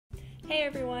Hey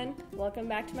everyone, welcome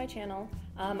back to my channel.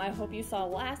 I hope you saw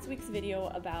last week's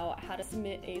video about how to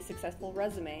submit a successful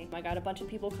resume. I got a bunch of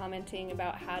people commenting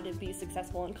about how to be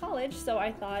successful in college, so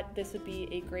I thought this would be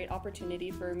a great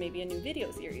opportunity for maybe a new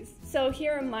video series. So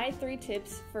here are my 3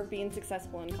 tips for being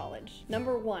successful in college.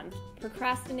 Number 1,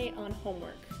 procrastinate on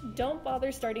homework. Don't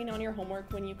bother starting on your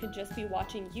homework when you could just be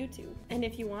watching YouTube. And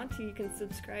if you want to, you can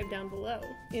subscribe down below.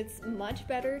 It's much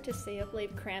better to stay up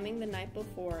late cramming the night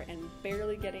before and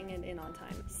barely getting it in on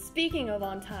time. Speaking of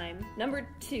on time, number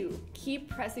 2, keep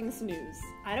pressing snooze.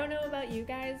 I don't know about you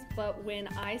guys, but when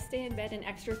I stay in bed an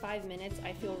extra 5 minutes,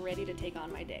 I feel ready to take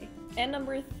on my day. And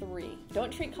number 3,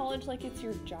 don't treat college like it's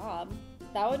your job.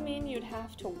 That would mean you'd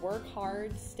have to work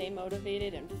hard, stay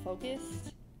motivated, and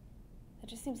focused. That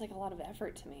just seems like a lot of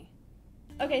effort to me.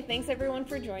 Okay, thanks everyone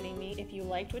for joining me. If you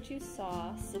liked what you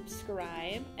saw,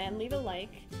 subscribe and leave a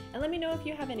like. And let me know if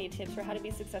you have any tips for how to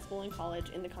be successful in college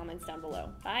in the comments down below.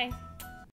 Bye!